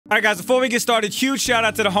All right, guys, before we get started, huge shout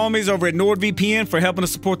out to the homies over at NordVPN for helping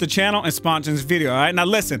us support the channel and sponsoring this video, all right? Now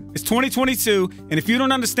listen, it's 2022, and if you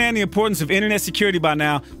don't understand the importance of internet security by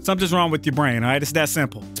now, something's wrong with your brain, all right? It's that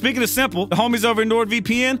simple. Speaking of simple, the homies over at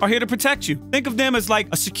NordVPN are here to protect you. Think of them as like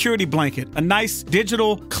a security blanket, a nice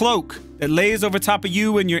digital cloak that lays over top of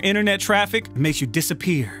you and your internet traffic and makes you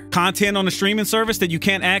disappear. Content on a streaming service that you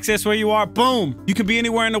can't access where you are, boom! You can be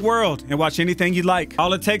anywhere in the world and watch anything you like.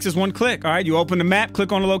 All it takes is one click, all right? You open the map,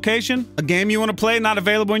 click on the location. A game you want to play not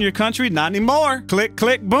available in your country? Not anymore. Click,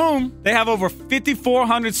 click, boom! They have over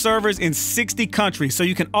 5,400 servers in 60 countries, so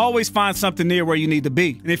you can always find something near where you need to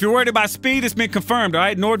be. And if you're worried about speed, it's been confirmed, all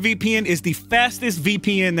right? NordVPN is the fastest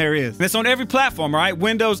VPN there is. And it's on every platform, all right?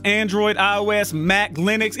 Windows, Android, iOS, Mac,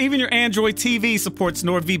 Linux, even your Android TV supports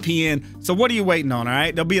NordVPN. So what are you waiting on, all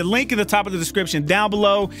right? There'll be a link in the top of the description down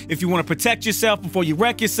below if you want to protect yourself before you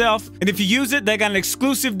wreck yourself. And if you use it, they got an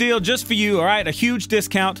exclusive deal just for you, all right? A huge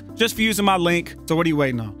discount just for using my link. So what are you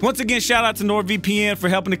waiting on? Once again, shout out to NordVPN for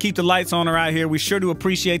helping to keep the lights on around here. We sure do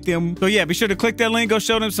appreciate them. So yeah, be sure to click that link, go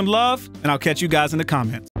show them some love, and I'll catch you guys in the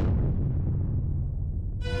comments.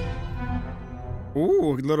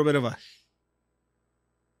 Ooh, a little bit of a...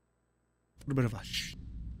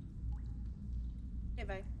 Okay,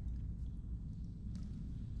 bye.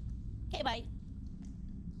 Okay, bye.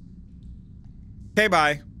 Okay,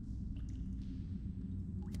 bye.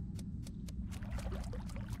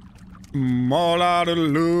 All out of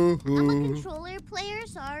love. I'm a controller player,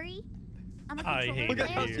 sorry. I'm a controller player. Look at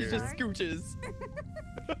how she just sorry. scooches.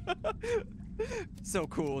 So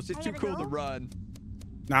cool. She's too cool to run.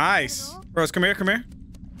 Nice. Rose, come here, come here.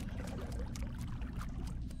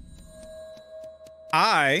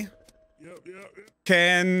 I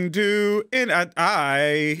can do it.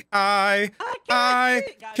 I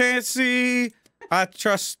can't see. I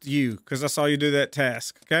trust you because I saw you do that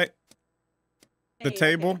task. Okay. The Hey,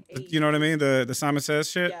 table. okay. You know what I mean? The Simon Says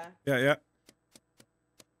shit. Yeah. Yeah.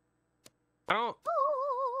 Oh,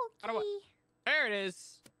 Okay. there it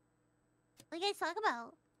is. What do you guys talk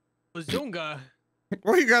about? Bazunga.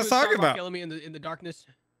 What are you guys talking about? Killing me in the darkness.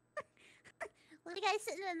 What are you guys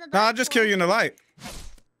sitting in the No, I'll dark just for? kill you in the light.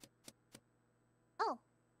 Oh.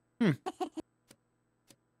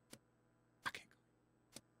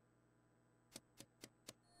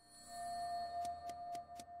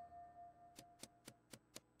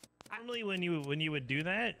 Normally, when you would do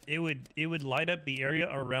that, it would light up the area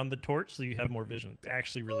around the torch, so you have more vision. It's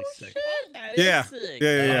actually really sick. Yeah.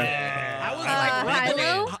 I was like,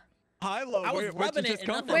 Hilo? Hilo. I was Where'd rubbing you it just and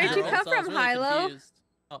come nothing from? happened, Hilo? so I was really Hilo? confused.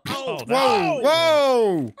 Oh, that's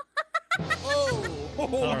Whoa!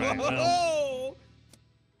 all right. Well,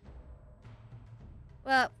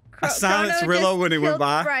 Well, I silenced Chrono Rillo just when he went killed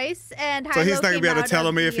by. Bryce, and So he's Hilo not gonna be came able to out tell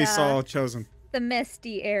of me if he the, saw Chosen. the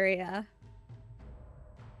misty area.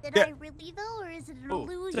 Did Yeah. I really though, or is it an Oh,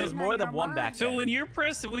 illusion? there's more on than your one mind? back so when you're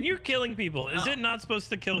killing people, is it not supposed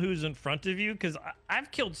to kill who's in front of you? Because I've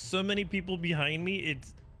killed so many people behind me,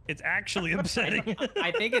 it's actually upsetting.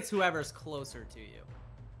 I think it's whoever's closer to you.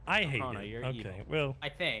 I hate Chrono, it. you're Okay, evil. well, I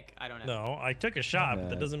think. I don't know. no, I took a shot, but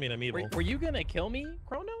that doesn't mean I'm evil. Were you gonna kill me,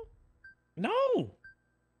 Chrono? No.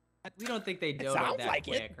 We don't think they dodo sounds that like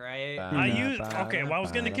it. quick, right? I used okay. Well, I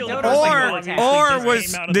was gonna kill the Or- person who or obviously Or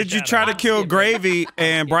just came out of the did you try to shadows. kill Gravy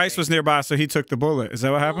and Bryce was nearby, so he took the bullet? Is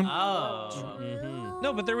that what happened? Oh.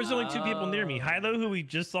 No, but there was only two people near me. Hilo, who we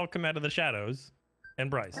just saw come out of the shadows, and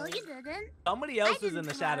Bryce. No, you didn't. Somebody I else was didn't in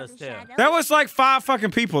the come out of shadows the too. shadows. That was like 5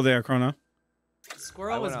 fucking people there, Chrono.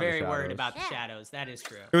 Squirrel I was went on the very worried shadows. about the Yeah. shadows. That is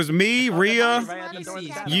true. It was me, Rhea,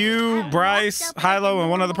 you, Bryce, Hilo, and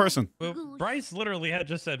one other person. Well, Bryce literally had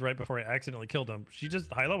just said right before I accidentally killed him. She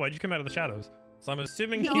just, Hilo, why'd you come out of the shadows? So I'm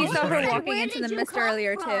assuming No, he You was saw her right. walking Where into did the you mist come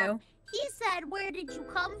earlier from? too. He said, "Where did you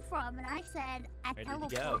come from?" And I said, "I Where did you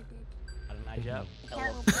go? teleported." How did I jump?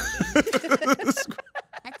 Teleported.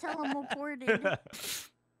 I teleported.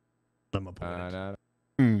 I'm a poet.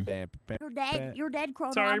 You're dead,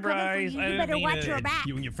 Chrono. Sorry, I'm coming for Bryce. you. I You didn't better mean watch it. your back.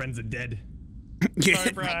 You and your friends are dead. Sorry, Yeah.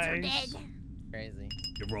 You're Bryce. dead. Crazy.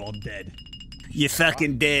 We're all dead. You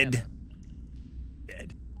fucking dead.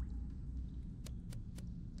 Dead.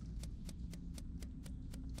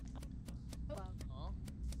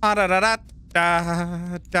 Da da da da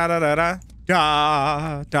da da da da da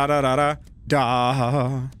da da da da da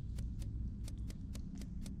da.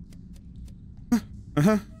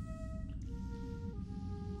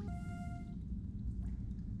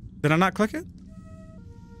 Did I not click it?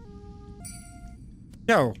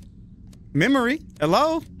 Yo, memory.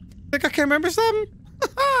 Hello? Think I can't remember something?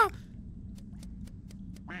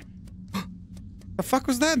 The fuck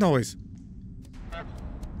was that noise?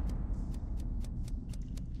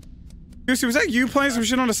 Goosey, was that you playing some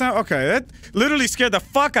shit on the sound? Okay, that literally scared the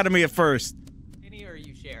fuck out of me at first. Any or are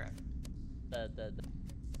you sheriff?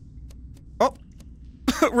 Oh,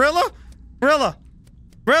 Rilla? Rilla?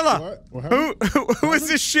 What Who is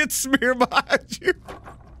this shit smear behind you?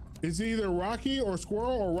 It's either Rocky or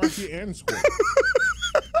Squirrel or Rocky and Squirrel.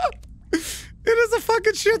 It is a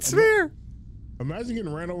fucking shit smear. Imagine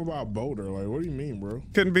getting ran over by a boulder. Like, what do you mean, bro?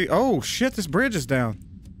 Couldn't be. Oh shit, this bridge is down.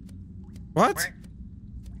 What?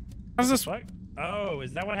 How's this? What? Oh,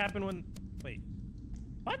 is that what happened when? Wait.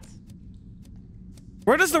 What?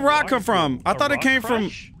 Where does the rock come from? I thought it came from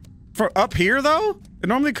up here though. It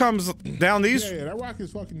normally comes down these. Yeah, that rock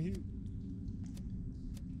is fucking huge.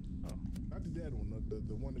 Oh, not the dead one.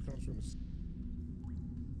 The one that comes from the.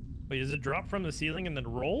 Wait, does it drop from the ceiling and then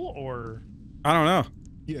roll, or? I don't know.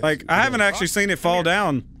 Yes, Like I haven't actually seen it fall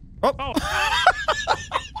down. Oh.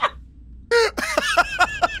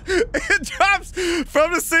 It drops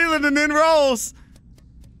from the ceiling and then rolls.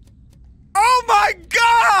 Oh my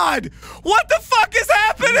God! What the fuck is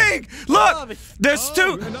happening? Look, there's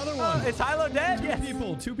two. Another one. Is Hilo dead?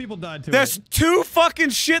 Yes. Two people died to There's it. two fucking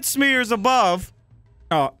shit smears above.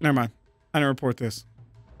 Oh, never mind. I didn't report this.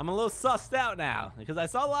 I'm a little sussed out now because I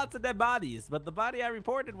saw lots of dead bodies, but the body I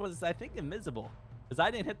reported was, I think, invisible because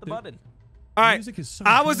I didn't hit the button. All right, So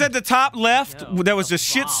I was at the top left. There was a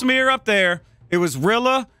shit smear up there. It was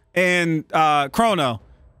Rilla and Chrono.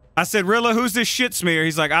 I said, Rilla, who's this shit smear?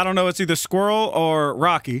 He's like, I don't know. It's either Squirrel or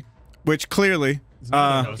Rocky, which clearly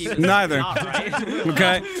neither.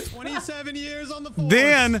 Okay. 27 years on the force.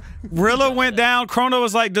 Then Rilla went down. Chrono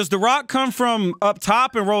was like, does the rock come from up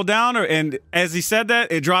top and roll down? And as he said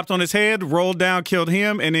that, it dropped on his head, rolled down, killed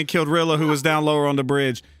him, and then killed Rilla, who was down lower on the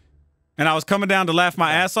bridge. And I was coming down to laugh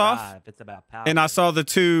my ass off. It's about power. And I saw the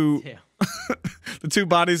two the two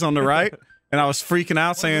bodies on the right. And I was freaking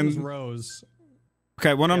out saying, Rose.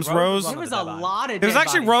 Okay, one of them's Rose. There was a lot of. It was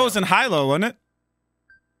actually Rose and Hilo, wasn't it?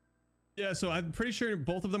 Yeah, so I'm pretty sure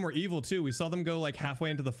both of them were evil too. We saw them go like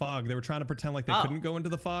halfway into the fog. They were trying to pretend like they couldn't go into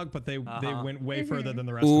the fog, but they went way further than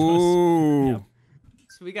the rest of us. Ooh.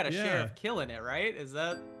 So we got a sheriff killing it, right? Is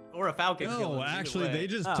that or a falcon killing? No, actually, they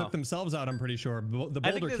just took themselves out. I'm pretty sure. The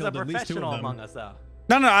I think boulder there's a killed at least two professional of them. among us, though.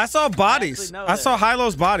 No, I saw bodies. I saw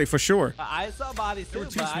Hilo's body for sure. I saw bodies too,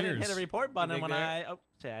 but I didn't hit a smears. report button when I. Oh,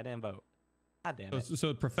 shit, I didn't vote. God damn it.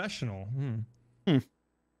 So professional. And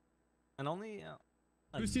only.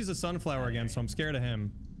 Goosey's a sunflower again, so I'm scared of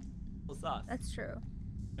him. That's true.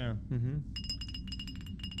 Yeah.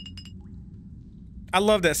 I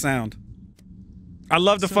love that sound. I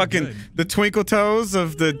love the fucking the twinkle toes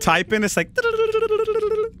of the typing. It's like.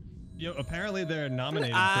 Yo, apparently they're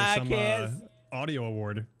nominated for some audio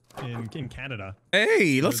award in Canada.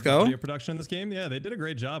 Hey, let's go. Audio production in this game. Yeah, they did a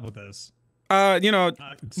great job with this. You know,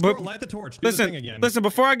 Squirrel, light the torch. Do the thing again. Listen.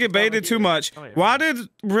 Before I get baited too much, why did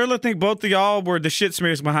Rilla think both of y'all were the shit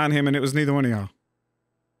smears behind him, and it was neither one of y'all?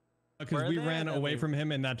 Because we ran away from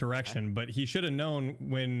him in that direction, but he should have known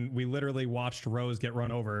when we literally watched Rose get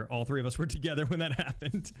run over. All three of us were together when that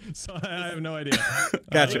happened, so I have no idea.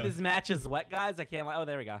 Gotcha. This match is wet, guys. I can't. Oh,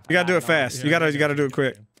 there we go. You gotta do it fast. You gotta do it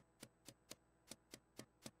quick.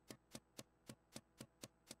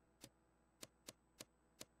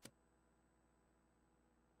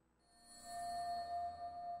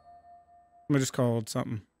 I just called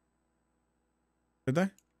something. Did they?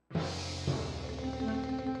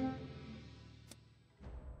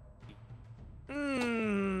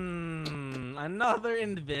 Another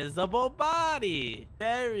invisible body.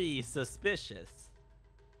 Very suspicious.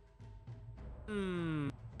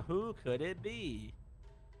 Who could it be?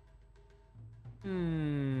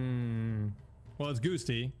 Well, it's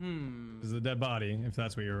Goosey. This is a dead body, if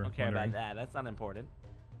that's what you're Don't care wondering. about that. That's not important.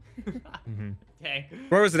 Okay.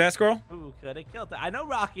 Where was it at, Squirrel? Who could have killed it? I know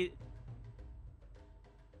Rocky.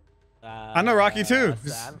 I know Rocky too.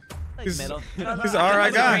 He's an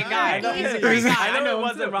alright guy. I know it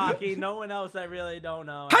wasn't Rocky. No one else I really don't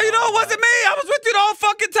know. How you know it wasn't me? I was with you the whole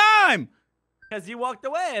fucking time. Because you walked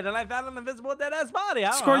away and then I found an invisible dead ass body.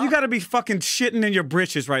 Squirrel, you gotta be fucking shitting in your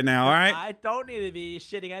britches right now, all right? I don't need to be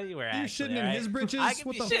shitting anywhere. You're actually, shitting in his britches? I can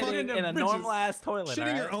What be the fuck? shitting in a normal ass toilet.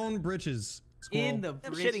 Shitting your own britches. In the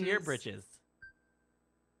I'm britches. shitting your britches.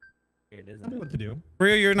 Weird, isn't Tell me it? what to do.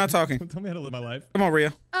 Rhea, you're not talking. Tell me how to live my life. Come on,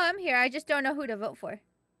 Rhea. Oh, I'm here. I just don't know who to vote for.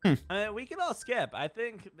 We can all skip. I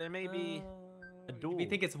think there may be a duel. We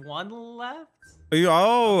think it's one left.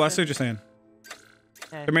 Oh, I see what you're saying.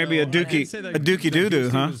 There may be a dookie doo-doo,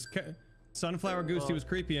 huh? Sunflower Goosey was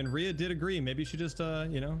creepy, and Rhea did agree. Maybe she just,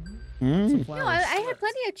 you know, Mm. some No, flowers. I had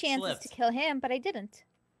plenty of chances to kill him, but I didn't.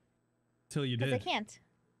 Till you Because I did. can't.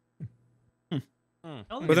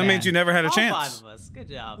 But that means you never had a All chance. 5 of us. Good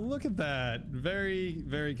job. Look at that. Very,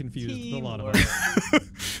 very confused. A lot of us.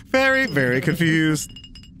 Very, very confused.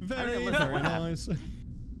 Very, very nice.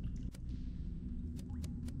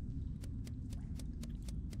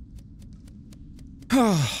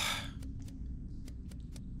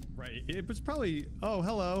 Right. It was probably. Oh,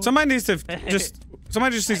 hello. Somebody needs to just.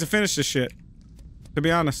 Somebody just needs to finish this shit. To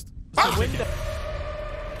be honest.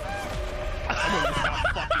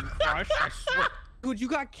 Dude, you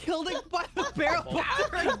got killed by the barrel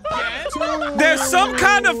again? There's some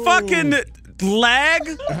kind of fucking lag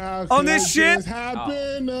on this shit.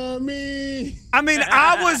 Happened to me. I mean,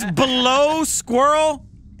 I was below Squirrel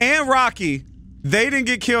and Rocky. They didn't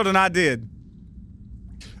get killed and I did.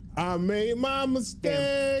 I made my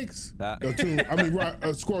mistakes.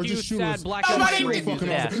 Squirrel, just shoot us. Black That's what and I'm talking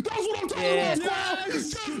about, Squirrel.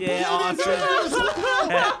 Yeah,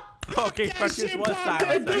 awesome. Okay, precious one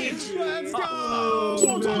side. Let's go. That's what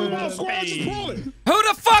I'm talking about, Squirrel. Just pull it. Who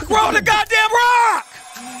the fuck rolled the goddamn rock?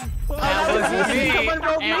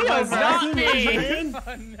 It was not me.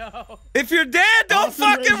 Oh, no. If you're dead, don't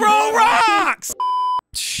fucking roll rocks.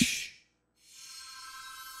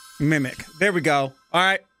 Mimic. There we go. All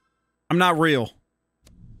right. I'm not real.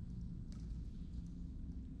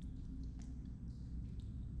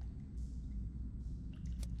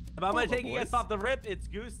 If I'm gonna take you guys off the rip, it's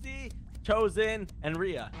Goosey, Chosen, and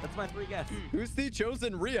Rhea. That's my 3 guesses. Goosey,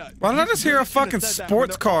 Chosen, Rhea. Why did I just hear a fucking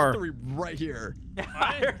sports car? Right here. I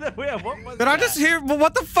heard that. What was Did I just hear? Well,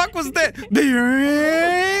 what the fuck was that?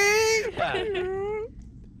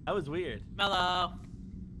 That was weird. Mellow.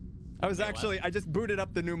 I just booted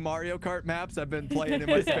up the new Mario Kart maps I've been playing in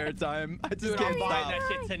my spare time. I just can't I'm buying stop. that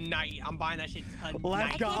shit tonight. I'm buying that shit tonight.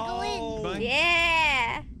 Let's go.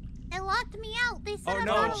 Yeah. They locked me out. They said Oh I'm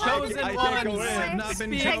no, not allowed Chosen to one. go I have not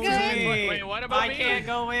been chosen. Wait, what about I me? can't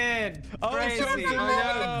go in. Oh, Crazy. Chosen.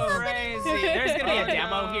 Crazy. There's gonna be a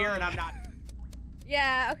demo here, and I'm not.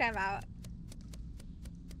 Yeah, okay, I'm out.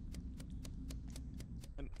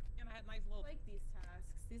 I had nice little like these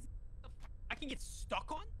tasks. I can get stuck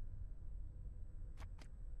on?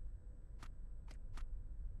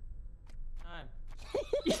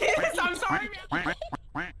 Yes, I'm sorry, man.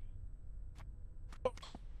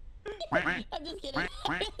 I'm just kidding. I'm just kidding.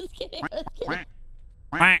 I'm just kidding.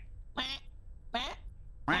 Quack.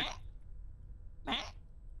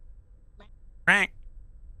 Quack.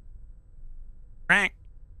 Quack.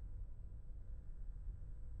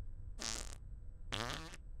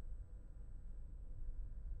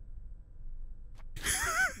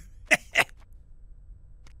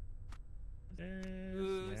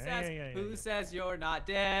 Who says you're not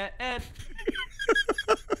dead?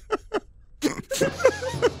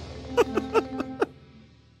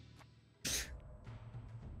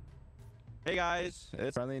 Hey guys,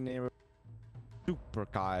 it's friendly neighbor Super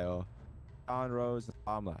Kyle. On Rose,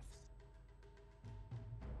 I'm left.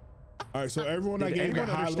 All right, so everyone I gave a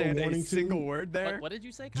high level warning single word there. What did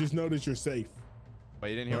you say? just know that you're safe. Wait,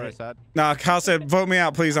 you didn't hear what I said? Nah, Kyle said, vote me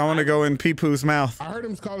out, please. I want to go in Pee-Poo's mouth. I heard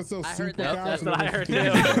him call himself I Super heard that. Kyle. That's so what I that's heard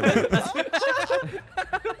what too.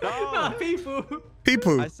 No, Pee-poo.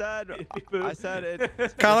 Pee-Poo. I said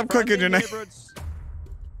it. Kyle, I'm clicking your name. I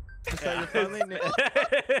said your friendly.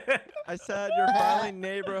 I said your friendly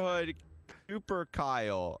neighborhood Super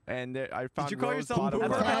Kyle, and I found. Did you call Rose yourself bottom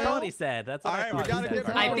That's right. what I thought he said. That's what All I right, thought we gotta he get.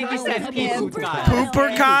 said. I think he said Pee-poo Kyle.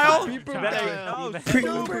 Pooper Kyle? Pooper Kyle?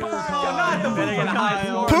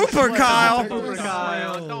 Pooper Kyle.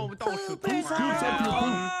 Don't shoot Pooper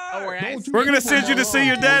Kyle. Oh, We're going to send you to see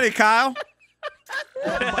your daddy, Kyle. The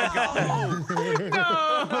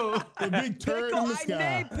big turd in the I sky.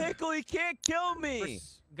 named Pickle. He can't kill me.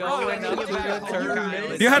 Going up to the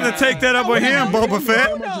turn. You had to take that up with him, Boba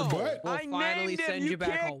Fett. We'll I finally named him. send you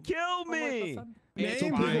back can't home. kill me. So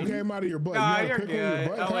pickle came out of your butt. No, you you're got a pickle in your good.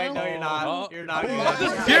 butt, Oh wait, no, Kyle? you're not. You're not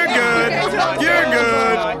good. You're good. You're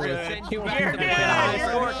good. Send you back You're to good. the High bed.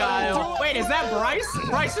 score, Kyle. Wait, is that Bryce?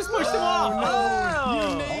 Bryce just pushed him off.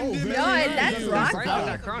 Oh, No, that's Rocky. Right, I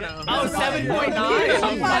got Chrono. Oh, 7.9.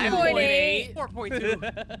 I'm 5.8.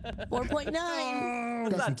 4.2.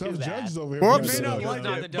 4.9. Got some tough judges over here. Whoops. for that May not stuff. like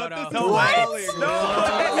Not it, the but dodo. this No is way. Molly.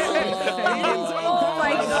 Oh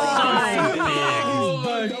my god. Like,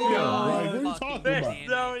 what are you talking about?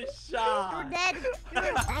 So You're shocked. dead. I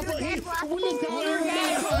thought You're he dead, Rocky. when this guy You're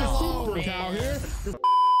dead. Super Kyle here.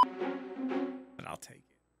 I'll take it.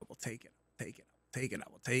 I will take it. Take it. Take it. I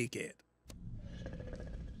will take it.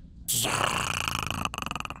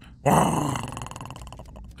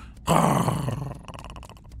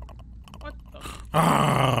 What the?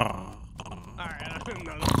 Alright, I'm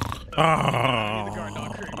not. I need the guard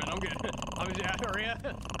dog treatment. I'm good. I'm just Rhea.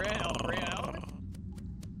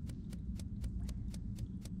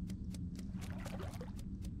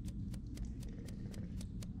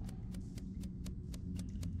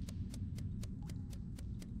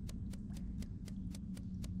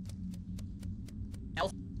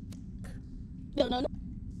 No.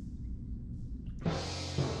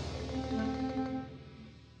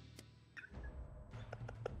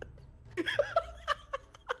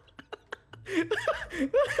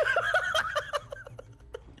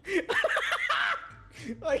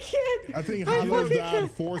 I can't. I think Hilo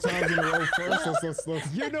died 4 times in a row first.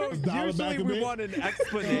 Let's You know, let's dial it back usually a we bit. want an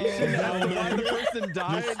explanation as to why the person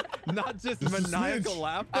died, not just This is maniacal snitch.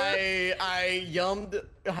 laughter. I yummed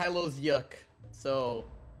Hilo's yuck, so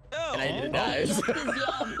and I didn't die.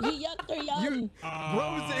 He yucked her yum.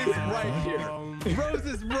 Rose is right here. Rose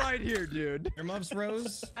is right here, dude. Your mom's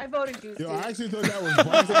Rose. I voted Goose Yo, Goose. I actually thought that was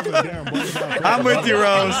Bryce. I was like, damn, Bryce got I'm with you,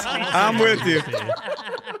 Rose. I'm with you.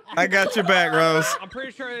 I got your back, Rose. I'm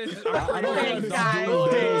pretty sure it's. I don't know how this is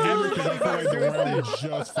doing because I feel like the round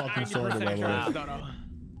just fucking sorted already.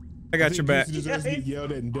 I got your back. Goosey deserves to get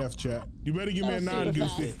yelled at in death chat. You better give me a 9,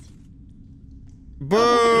 Goosey. Boo!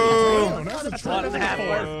 Damn, that's a One and a half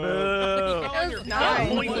triple. more. That was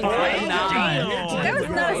 9. 9. That was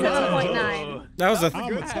not a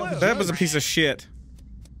 7.9. That was a piece of shit.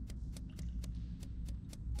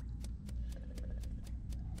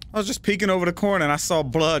 I was just peeking over the corner and I saw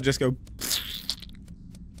blood just go.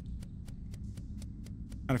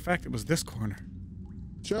 Matter of fact, it was this corner.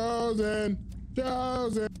 Chosen.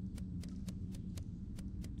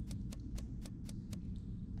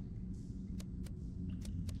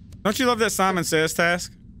 Don't you love that Simon Says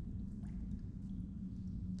task?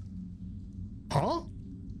 Huh?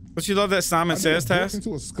 Don't you love that Simon Says task?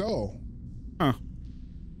 Into a skull. Huh.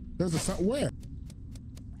 There's a where?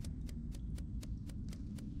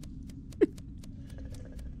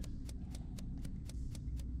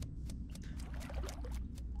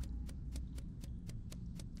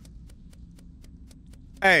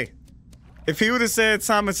 Hey, if he would have said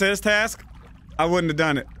Simon Says task, I wouldn't have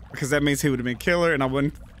done it because that means he would have been killer and I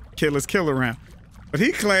wouldn't kill his killer round. But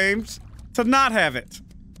he claims to not have it.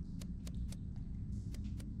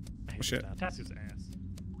 Oh, shit. Task is ass.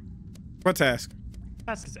 What task?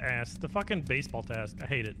 Task is ass. The fucking baseball task. I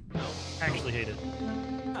hate it. Actually hate it.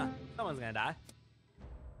 Huh, someone's gonna die.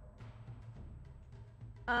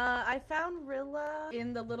 I found Rilla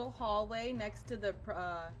in the little hallway next to the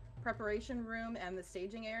preparation room and the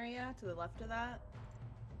staging area to the left of that.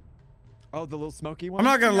 Oh, the little smoky one? I'm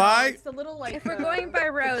not gonna lie. It's the little like. If we're going by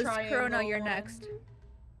Rose, triangle Chrono, you're one. next.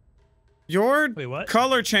 Your Wait, what?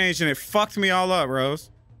 color changed and it fucked me all up,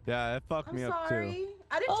 Rose. Yeah, it fucked I'm me up sorry. too.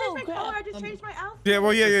 I didn't change my color. I just changed my outfit. Yeah,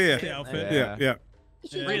 well, yeah. The outfit. Yeah.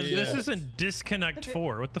 This isn't Disconnect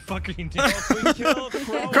 4. What the fuck are you doing?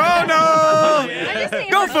 Chrono!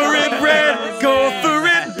 Go for it, red! Go for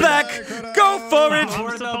it, black! Go for it!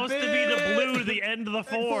 We're supposed to be the blue to the end of the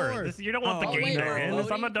 4. You don't want the game to end.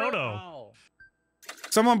 I'm a dodo.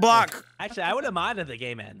 Someone block. Actually, I wouldn't mind if the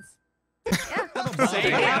game ends. Same.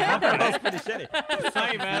 That's pretty shitty.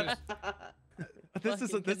 Same, man. This is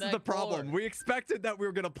the problem. We expected that we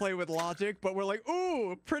were gonna play with logic, but we're like,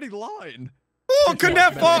 ooh, pretty line. Oh,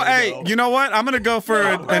 Connect fall. Hey, you know what? I'm gonna go for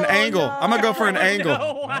an angle. I'm gonna go for an angle.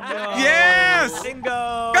 Yes!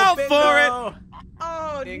 Bingo! Go Bingo! for it!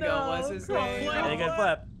 Oh Bingo, no! what's his Chrono. name? Hey, good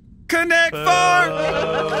flip. Connect 4!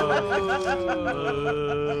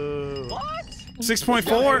 What?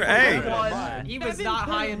 6.4. Hey. He was not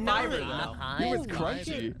high in fiber though. He was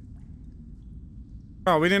crunchy.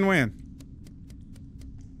 Oh, we didn't win.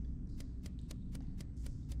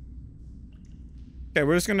 Okay,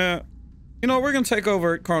 we're just gonna. You know, we're gonna take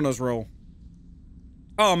over Chrono's role.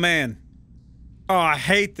 Oh man. Oh, I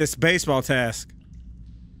hate this baseball task.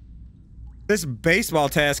 This baseball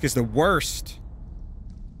task is the worst.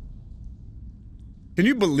 Can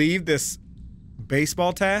you believe this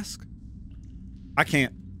baseball task? I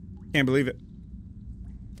can't. Can't believe it.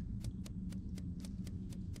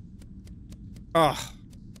 Oh.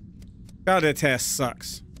 God, that task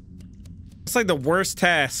sucks. It's like the worst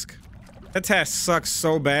task. That task sucks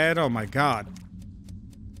so bad. Oh my god.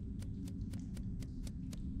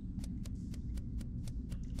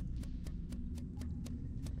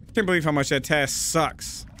 Can't believe how much that task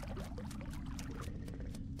sucks.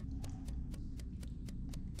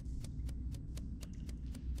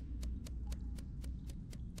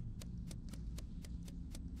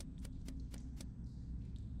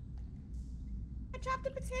 I chopped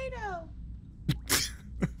a potato.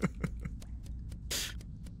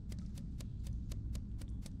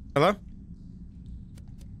 Hello?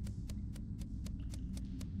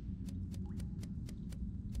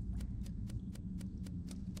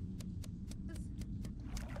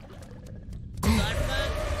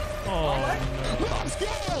 Let's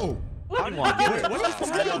go! Wait, what?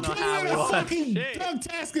 I don't know how we won. fucking dog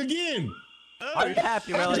task again. Are you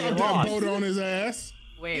happy, I Rilla? You dropped that lost. boat on his ass.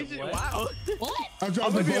 Wait, what? Wow. What? I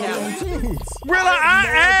dropped the ball too. Rilla, I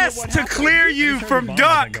asked to clear you from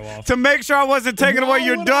duck to make sure I wasn't taking away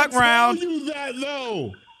your duck round. I you that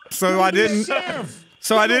though. So I didn't. Chef.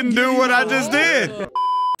 So I didn't do what I just did.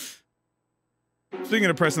 Speaking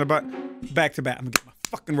of pressing the button, back to back. I'm gonna get my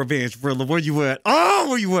fucking revenge, Rilla. Where you at? Oh,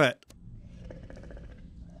 where you at?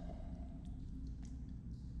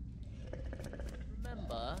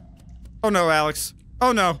 Remember? Oh no, Alex.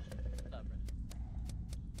 Oh no.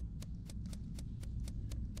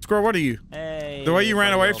 Squirrel, what are you? Hey. The way you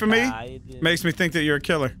ran away from me did. makes me think that you're a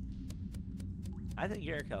killer. I think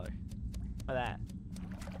you're a killer. For that.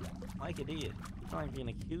 Like it is. It's not like being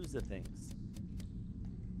accused of things.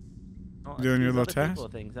 Don't Doing your accuse little other task? people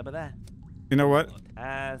of things. How about that? You know what? Little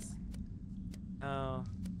task. Oh.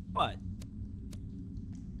 What?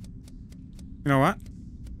 You know what?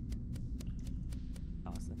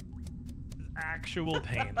 Austin. Actual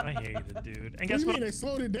pain. I hate it, dude. And What do guess you what? mean they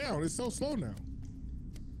slowed it down? It's so slow now.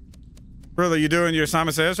 Rilla, you doing your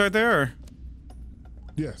Simon Says right there? Or?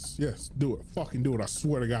 Yes, yes. Do it. Fucking do it. I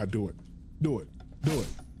swear to God, do it. Do it. Do it.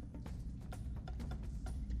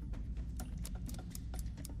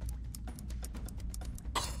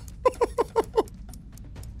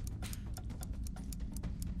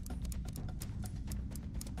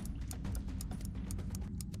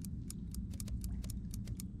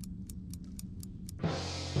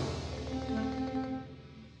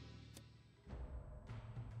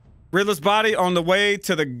 Rilla's body on the way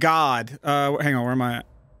to the god. Hang on, where am I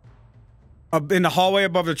at? In the hallway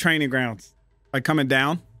above the training grounds. Like coming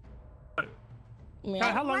down.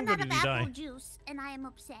 How long ago did you die? Juice, and I am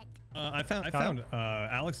upset. I found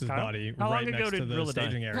Alex's Kyle? body How long right ago next to did the Rilla die?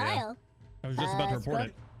 staging area. Kyle. I was just about to report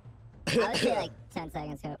it. I would say like 10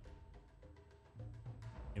 seconds ago.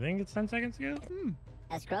 You think it's 10 seconds ago?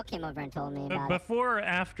 A Squirrel came over and told me about it. Before or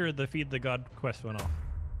after the Feed the God quest went off?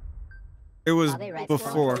 It was Probably right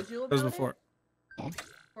before. Told you It was about before.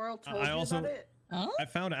 Squirrel told I you also- about it? Huh? I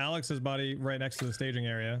found Alex's body right next to the staging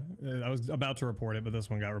area. I was about to report it, but this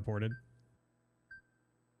one got reported.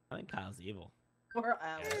 I think Kyle's evil. Poor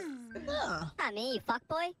Alex. Not me, you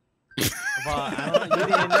fuckboy. Well, I don't, you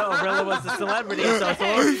didn't know Rilla was a celebrity, so it's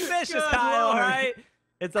a little suspicious, Kyle, all right?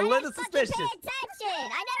 It's a little suspicious. Pay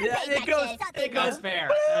attention. I never Yeah, paid it goes- attention. it That's fair.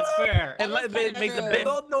 That's fair. It makes a big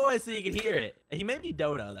old noise so you can hear it. He may be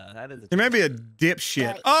Dodo, though. That is He may be a dipshit.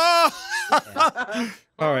 Right. Oh!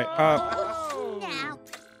 All right. Now,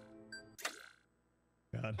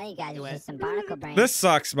 God. I think you guys are just some barnacle brains. This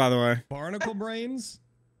sucks, by the way. Barnacle brains?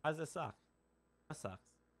 How's this suck? That sucks.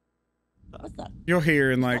 What's up? You'll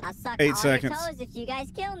hear in like I'll suck 8 all seconds. your toes if you guys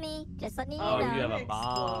kill me. Just let me Oh, know. you have a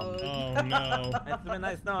bomb. Explode. Oh no. It's been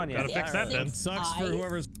nice knowing you. Gotta fix that then. It sucks for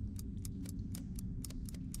whoever's.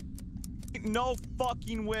 No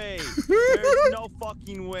fucking way. There's no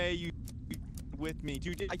fucking way you with me,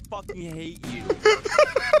 dude. I fucking hate you.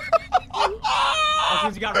 Oh,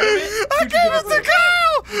 since you got rid of it? I gave it to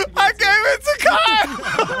Kyle! I gave it to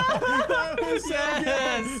Kyle!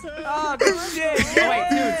 Yes! Oh, good shit! Oh,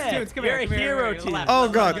 wait, Tunes, come You're here. a come here, hero, come here, Tunes. left. Oh,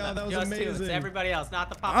 No, God. no, no, That was just Tunes. amazing. Everybody else, not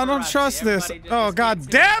the paparazzi. I don't trust this. Everybody just Oh, needs God Tunes.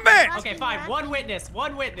 damn it! Okay, fine. One witness.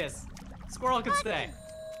 One witness. Squirrel can stay.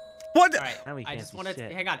 What? All right. Now we I can't just see wanted to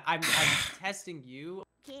shit. hang on. I'm testing you.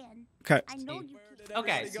 can. Okay. I know you can.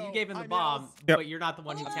 Okay, so you gave him the bomb, Yep. but you're not the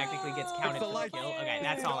one who technically gets counted for the kill. Okay,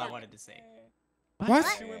 that's all I wanted to say. What?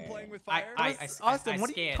 Playing with I Austin,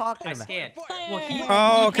 what are you scanned. talking I about? scanned. Well, he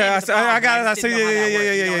Oh, okay. handed the I bomb, got it. I just see. didn't know how that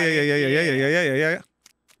worked, you know what I mean?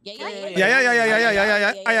 Yeah.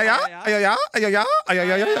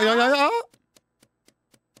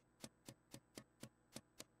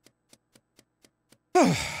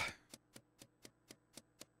 Yeah,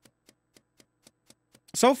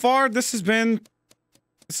 So far, this has been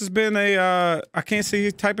a I can't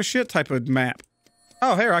see type of shit type of map.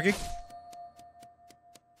 Oh, hey, Rocky.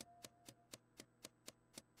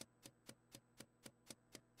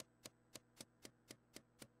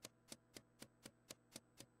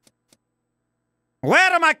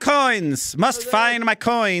 Where are my coins? Must find my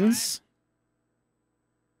coins.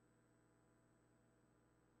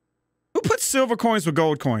 Who puts silver coins with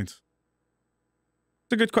gold coins?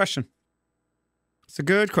 It's a good question. It's a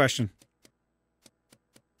good question.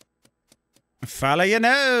 Follow your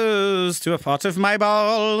nose to a pot of my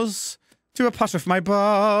balls. To a pot of my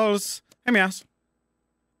balls. Hey, meows.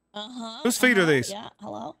 Whose feet are these? Yeah,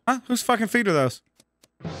 hello? Huh? Whose fucking feet are those?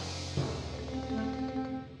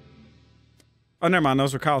 Oh, never mind.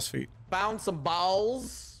 Those were Kyle's feet. Found some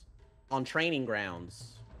balls on training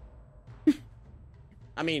grounds.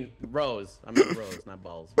 I mean, Rose. I mean, Rose, not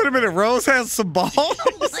balls. Wait a minute, Rose has some balls?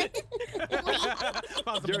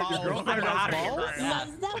 Your girlfriend has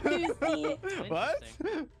balls? What?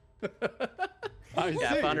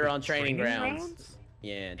 Yeah, I found her on training grounds.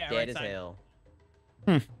 Yeah, dead right as side. hell.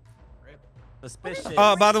 Suspicious.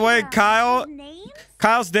 Oh, by the way,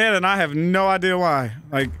 Kyle's dead, and I have no idea why.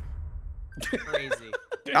 Like, Crazy.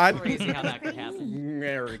 Crazy how that could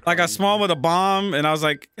happen. Like I spawned with a bomb, and I was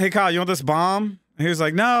like, "Hey, Kyle, you want this bomb?" And he was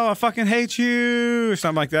like, "No, I fucking hate you," or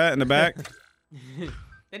something like that in the back.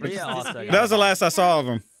 That was the last I saw of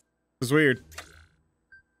him. It was weird.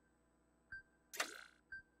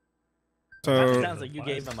 So sounds like you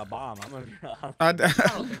gave him a bomb. I'm gonna be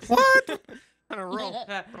honest. What?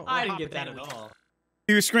 I didn't get that at all.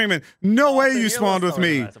 He was screaming, "No way you spawned with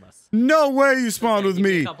me! No way you spawned with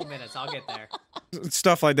me!" A couple minutes, I'll get there.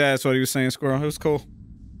 Stuff like that. That's what he was saying, Squirrel. It was cool.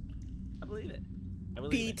 I believe it. I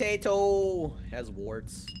believe it. Potato has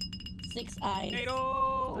warts. 6 eyes.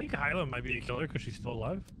 I think Hyla might be a killer because she's still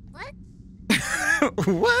alive. What?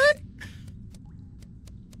 What?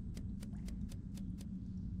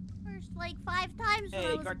 First, like 5 times when I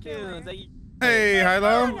Hey, was a killer. CaRtOoNz. Hey,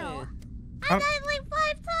 Hylo. No. I died like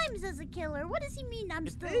 5 times as a killer. What does he mean I'm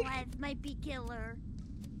still alive? Might be killer.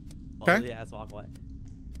 Okay. Yeah, let's walk away.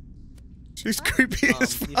 She's creepy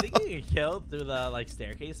as Do you fuck. think you get killed through the like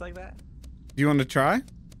staircase like that? You want to try? Do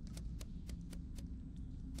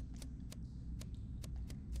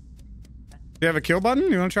you have a kill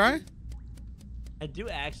button? You want to try? I do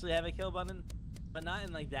actually have a kill button, but not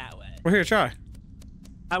in like that way. Well, here, try.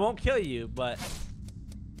 I won't kill you, but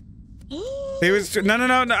He was no.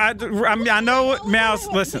 I know Mouse.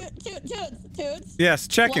 Listen. Toots. Yes,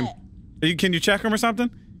 check him. Can you check him or something?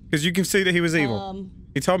 Because you can see that he was evil.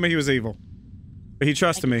 He told me he was evil, but he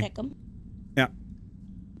trusted me. Check him, Yeah.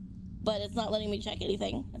 but it's not letting me check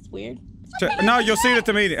anything. That's weird. No, you'll see it at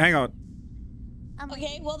the meeting. Hang on.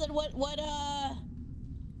 Okay, well then what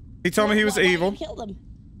He told me he was evil. You killed him?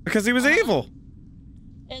 Because he was evil.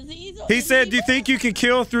 Is he evil? He said, "Do you think you can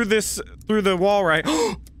kill through the wall, right?"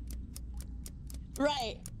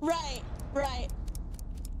 Right.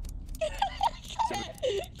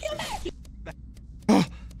 Come here.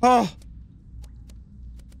 Oh.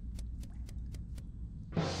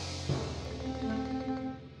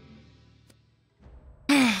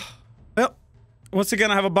 Well, once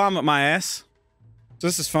again, I have a bomb up my ass. So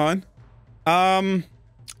this is fun.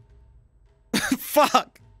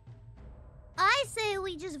 Fuck. I say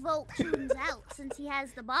we just vote CaRtOoNz out since he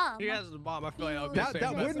has the bomb. He has the bomb. I feel like I'll be That,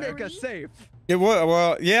 that would make us safe. It would.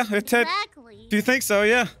 Well, yeah. Exactly. Do you think so?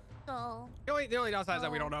 Yeah. So. The only downside is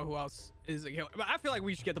that we don't know who else is a killer. But I feel like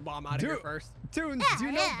we should get the bomb out of here first. CaRtOoNz, do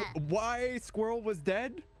you know why Squirrel was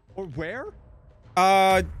dead? Or where?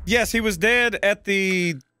 Yes, he was dead at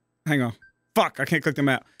the. Hang on. Fuck, I can't click the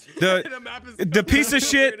map. The piece of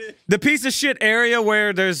shit. The piece of shit area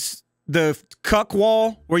where there's the cuck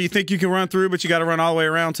wall where you think you can run through, but you got to run all the way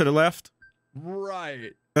around to the left.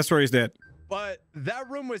 Right. That's where he's dead. But that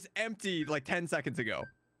room was empty like 10 seconds ago.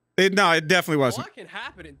 No, it definitely wasn't. What can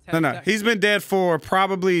happen in 10 No. seconds? He's been dead for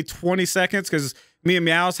probably 20 seconds because me and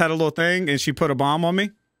Meows had a little thing and she put a bomb on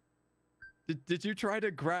me. Did you try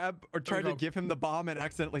to grab or try to give him the bomb and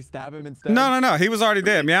accidentally stab him instead? No. He was already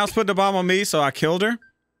dead. Meows put the bomb on me, so I killed her.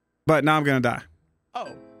 But now I'm going to die.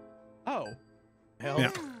 Oh. Hell.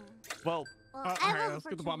 Yeah. Well, Well, all I right, vote let's for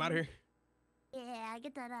get the bomb out of here. Yeah,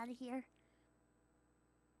 get that out of here.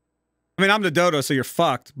 I mean, I'm the dodo, so you're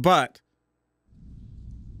fucked, but...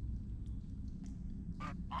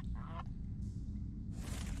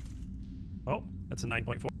 Oh, that's a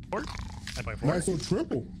 9.4. 9.4. Nice little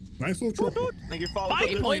triple. Nice little triple. Thank you for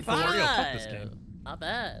following. 8.4. Fuck this game. Not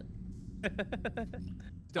bad.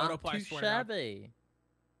 Dodo Not plays too 20 round. shabby.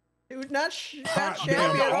 Dude, not Hot shabby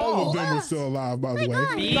damn, at all all. of them were still alive, by the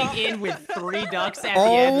way. Being in with 3 ducks at the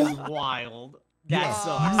end is wild. That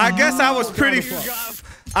sucks. I guess I was pretty...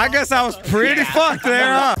 I guess I was pretty fucked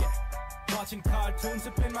there, huh? Watching cartoons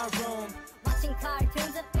up in my room. Watching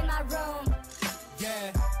cartoons up in my room.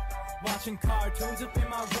 Yeah. Watching cartoons up in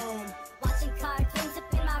my room. Watching cartoons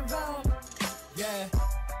up in my room. Yeah.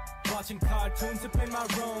 Watching cartoons up in my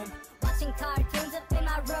room. Watching cartoons up in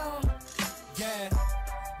my room. Yeah.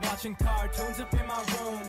 Watching cartoons up in my room.